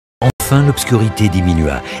Enfin, l'obscurité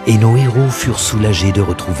diminua et nos héros furent soulagés de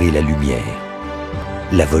retrouver la lumière.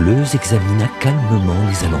 La voleuse examina calmement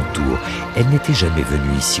les alentours. Elle n'était jamais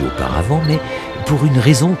venue ici auparavant, mais pour une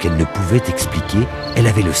raison qu'elle ne pouvait expliquer, elle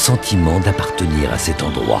avait le sentiment d'appartenir à cet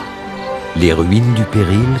endroit. Les ruines du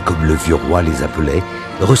Péril, comme le vieux roi les appelait,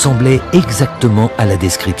 ressemblaient exactement à la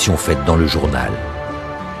description faite dans le journal.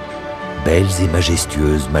 Belles et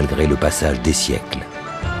majestueuses malgré le passage des siècles.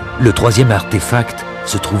 Le troisième artefact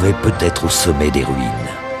se trouvait peut-être au sommet des ruines.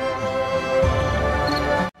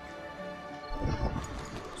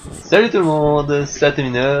 Salut tout le monde, c'est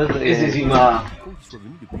Atomineur et Zezima.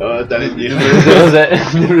 T'allais me dire.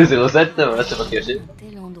 Le 07, voilà, c'est pas caché.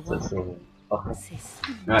 Ça, c'est parfait.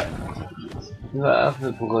 Ouais. Voilà,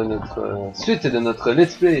 pour notre suite de notre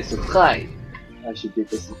let's play sur Trine. Ah, je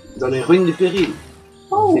déteste. Dans les ruines du Péril.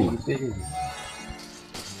 Oh, c'est du Péril.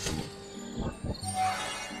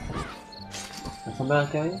 Ça ressemble à un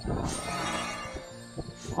carré?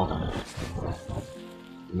 Enfin.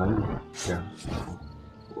 Magnifique.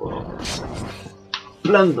 Wow.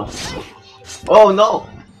 Plein dedans. Oh non!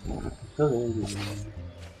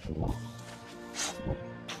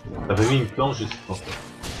 T'avais mis une planche juste en fait.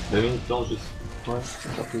 T'avais mis une planche juste. Ouais,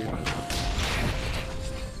 ça fait.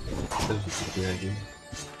 Ça, j'ai fait la game.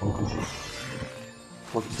 En plus.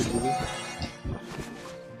 Quand tu fais le boulot.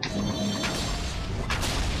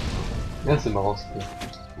 Ah, c'est marrant ça.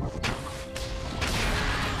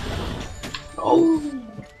 Oh!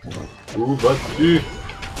 Où vas-tu?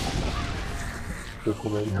 Le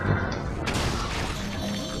problème.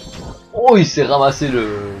 Oh, il s'est ramassé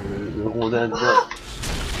le rondin de bois.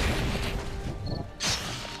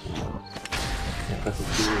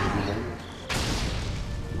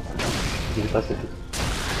 Il est pas fait.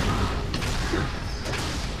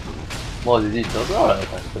 Bon, vas-y, t'es encore là,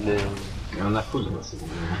 t'as des... Il y en a full, c'est bon.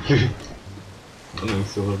 On a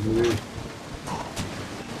se revenu.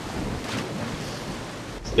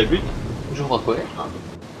 C'est quel but? Je crois quoi? Ah.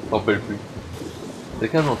 On rappelle plus. C'est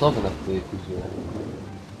 15 longtemps qu'on a fait plus de...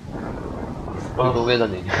 combien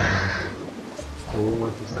d'années? Au moins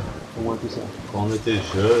tout ça. Au moins tout ça. Quand on était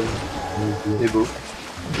jeunes, on était... C'est beau.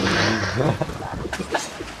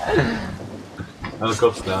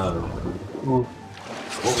 Encore là. Où?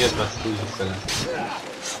 On vient de passer jusqu'à là.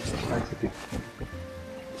 Ah, c'était...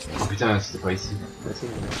 Oh putain, c'était pas ici. Ah, c'est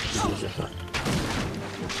bon. Oh,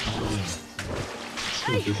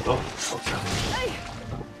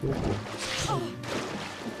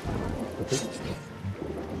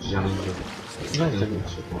 j'ai un livre. Ouais,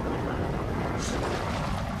 c'est bon.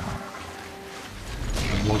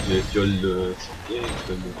 Moi j'ai viole de sorcier,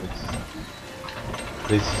 viole de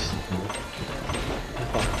ressuscitement.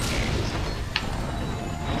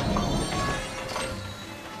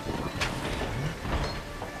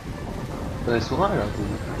 T'en es sourd là?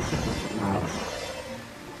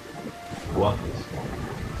 Quoi?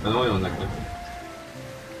 Ah non, il y en a qu'un.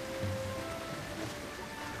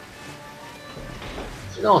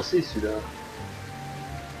 Non, c'est celui-là.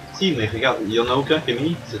 Si, mais regarde, il y en a aucun qui est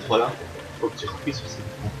mis, ces trois-là. Faut que tu replies sur ces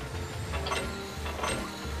trois.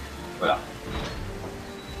 Voilà.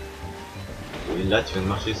 Et là, tu viens de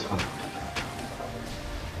marcher sur un.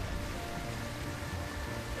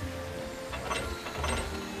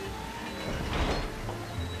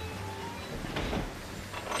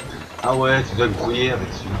 Ah ouais, tu dois le brouiller avec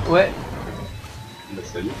celui-là. Ouais. Bah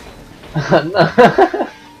salut. Ah non.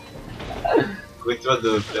 Toi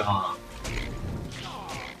de faire un...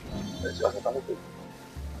 Bah, tu vas pas arrêter.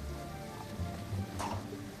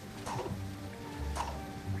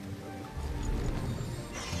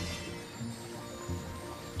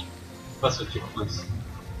 Pas ce que tu crois ici.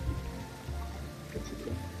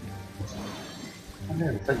 Ah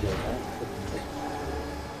merde, ça,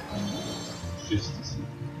 Juste ici.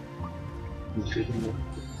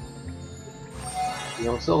 Et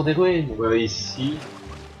on sort des ruines. Ouais, ici,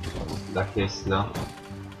 la caisse là,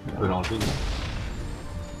 on peut l'enlever.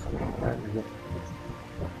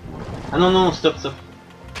 Ah non, non, stop, stop.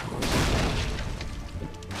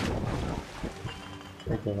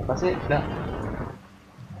 Ok, on va passer là.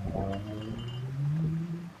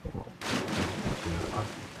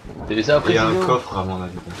 T'as laissé après? Il y a un coffre à mon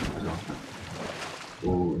avis.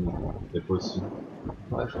 Oh non, c'est pas aussi.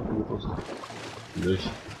 Ouais, je suis un peu de pause.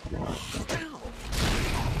 Logique.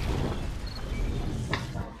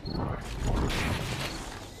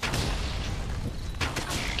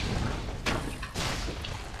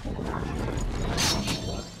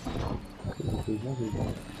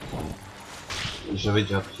 J'avais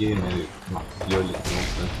déjà appris, mais ma fiole est tellement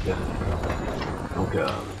sincère. Donc,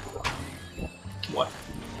 ouais.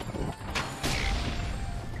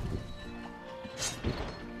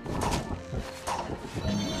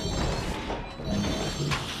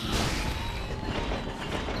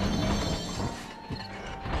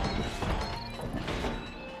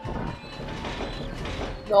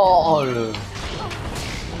 Non, le...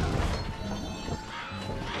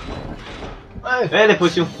 Ouais, Eh, les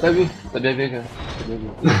potions. t'as vu? T'as bien vu, quoi. T'as bien vu.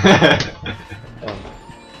 Ouais.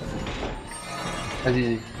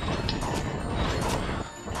 Vas-y.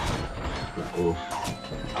 Oh.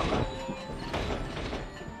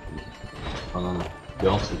 Ah non, non. T'es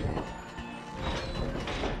en dessous.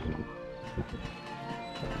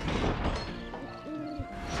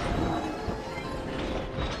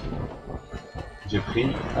 J'ai pris.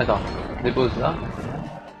 Attends, dépose là.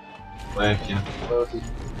 Ouais, viens. Ouais, aussi.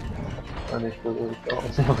 Ah, mais je peux...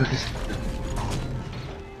 c'est un peu plus.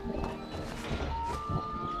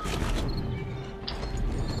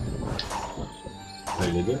 Ouais,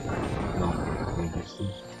 les deux. Non, non, merci.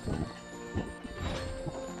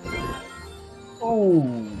 Oh,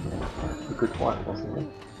 plus que 3, je pense.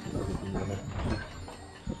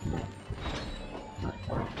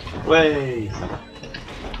 Ouais, ça va.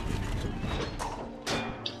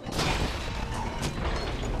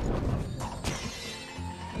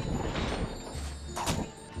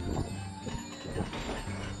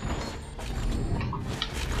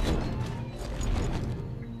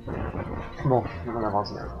 Bon, on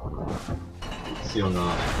avance bien. Ici, on a.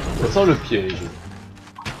 Ça sent le piège.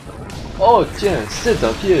 Oh, tiens, c'est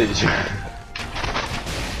un piège.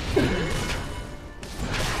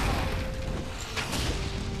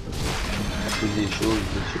 Des choses,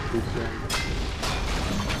 je sais plus ça.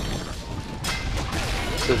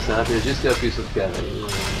 Ça, c'est un piège jusqu'à appuyer sur le carré.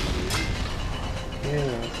 Et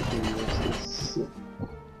c'est ça.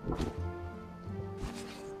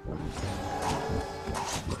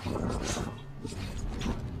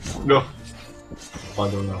 Non. 3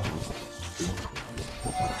 $.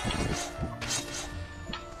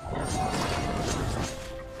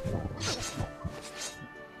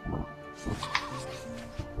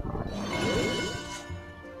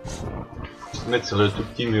 Se mettre sur le tout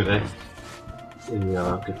petit muret et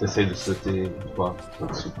que tu essayes de sauter toi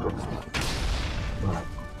au-dessus. Voilà.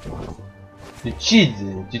 Tu cheats,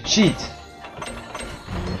 tu cheats.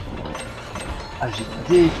 Ah, je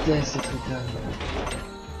déteste ces trucs-là.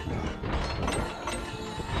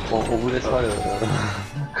 Bon, on vous laissera le...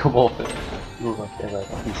 comment on fait. Nous, on va faire la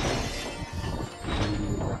partie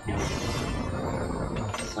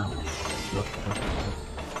Ça.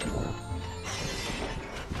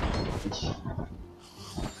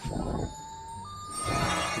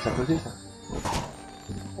 c'est à côté, ça.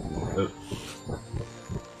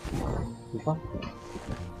 C'est pas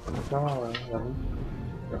non, la rue.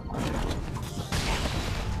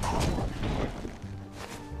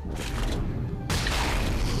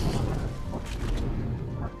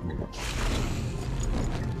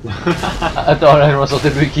 Ah, attends, là, je m'en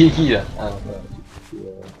sentais plus qui là. Ah,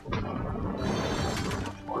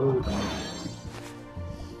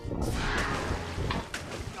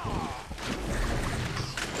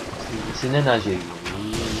 c'est nager.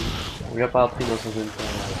 On lui a pas appris dans son jeune temps.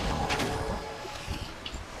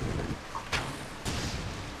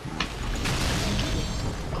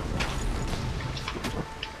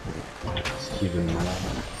 Ce qui veut mal.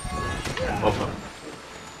 Enfin.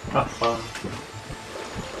 Ah, ah.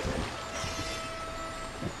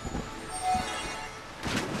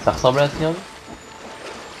 Ça ressemble à un triangle?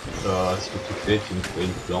 Ce que tu fais, tu me fais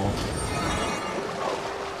une plante.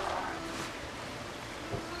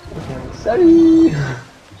 Salut.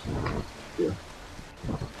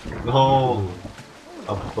 Non.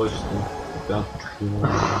 Approche-toi. Fais un triangle.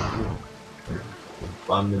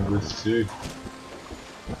 Pas me mettre dessus.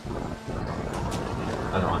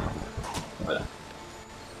 Alors, attends. Voilà.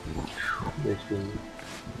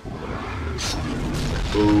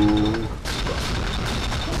 Oh.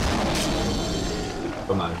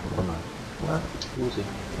 Pas mal, pas mal. Ouais, où c'est?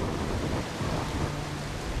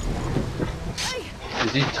 Je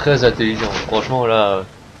dis très intelligent, franchement là,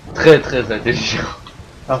 très intelligent.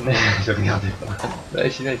 Ah mais je regardais pas. Bah,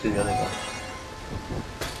 celui-là il était bien d'accord.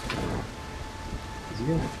 C'est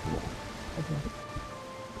bien.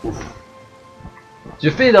 Ouf. Je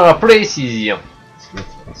fais dans la précision. Se mettre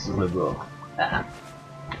sur le bord. Ah.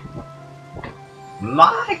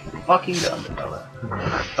 My fucking god.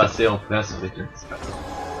 Passer en plein sur les clés.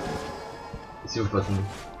 Si vous pas tomber.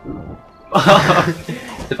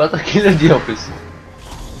 C'est pas toi qui l'as dit en plus.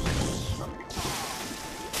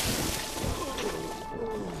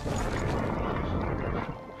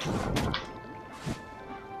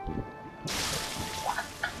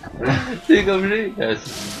 C'est comme j'ai.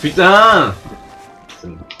 Putain. C'est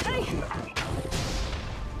bon.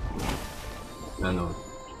 Ah non.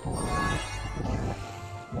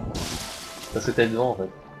 Parce que t'es devant en fait.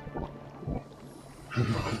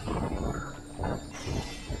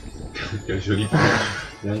 Quel joli plan.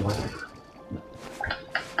 Bien, ouais.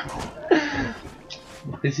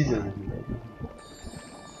 Et si ça.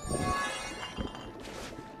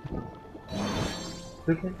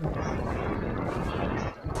 Ok.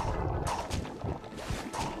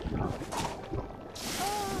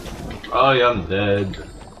 I am dead.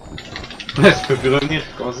 Je peux plus revenir,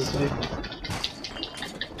 comment ça se fait?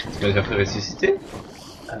 Tu m'as déjà fait ressusciter?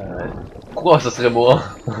 Quoi, ça serait moi?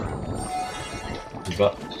 Je sais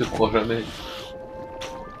pas. Je te crois jamais.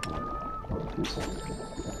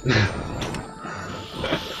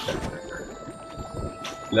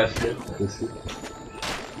 La fleur aussi.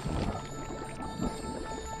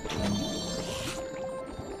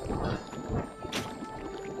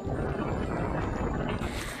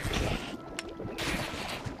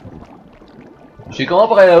 Je suis comment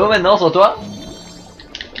pour aller là-haut maintenant sans toi?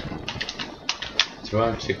 Tu vois,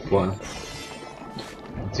 un checkpoint.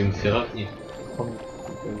 Tu me fais revenir.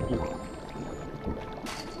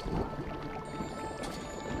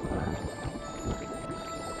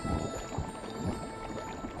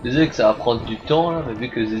 Désolé que ça va prendre du temps là, mais vu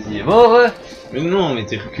que Zizi est mort. Mais non, mais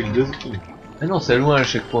tu recules 2 secondes. Mais non, c'est loin à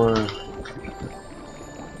chaque point.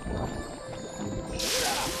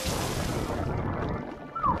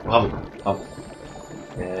 Bravo, bravo.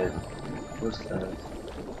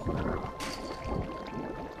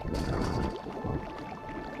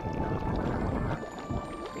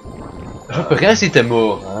 Je peux rien si t'es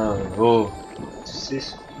mort. Hein, oh. Tu sais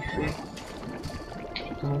ce que tu fais?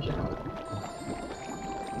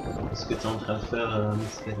 Est-ce que t'es en train de faire un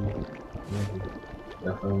escalier? Non, tu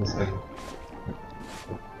vas faire un escalier.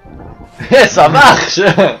 Ça marche.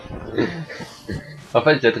 En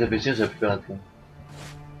fait, tu vas te réfléchir, j'ai plus faire un truc.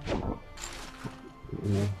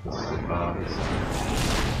 Non, c'est pas grave.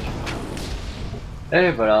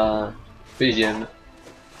 Et voilà. PGM.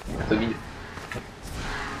 Atomineur.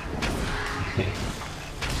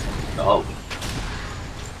 Oh.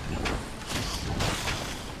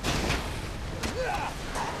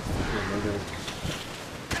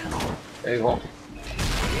 Eh grand.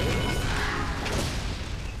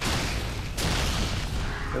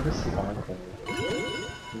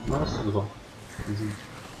 Non, c'est droit.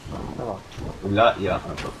 Ça va. Là, il y a un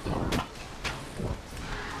top.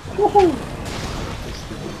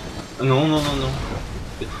 Non, non, non, non.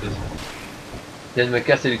 Fais très bien. Je viens de me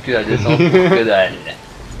casser le cul à descendre pour que dalle.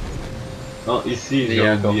 Non, ici, Il y a j'ai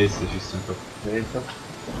un oublié, c'est juste un top. Vous voyez ça?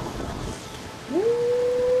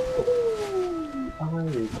 Ah ouais,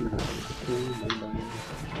 il est cool.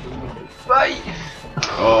 Faille.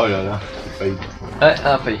 Oh là là, failli. Ouais,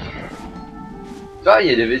 un faille. Toi, il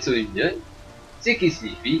y a des vaisseaux lumineux. C'est qui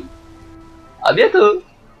signifie à bientôt.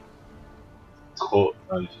 Trop.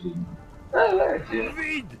 Ah ouais, c'est...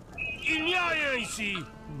 Vide! Il n'y a rien ici!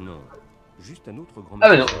 Non, juste un autre grand... Ah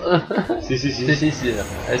mais non. Si, si, si. Si.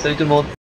 Allez, salut tout le monde.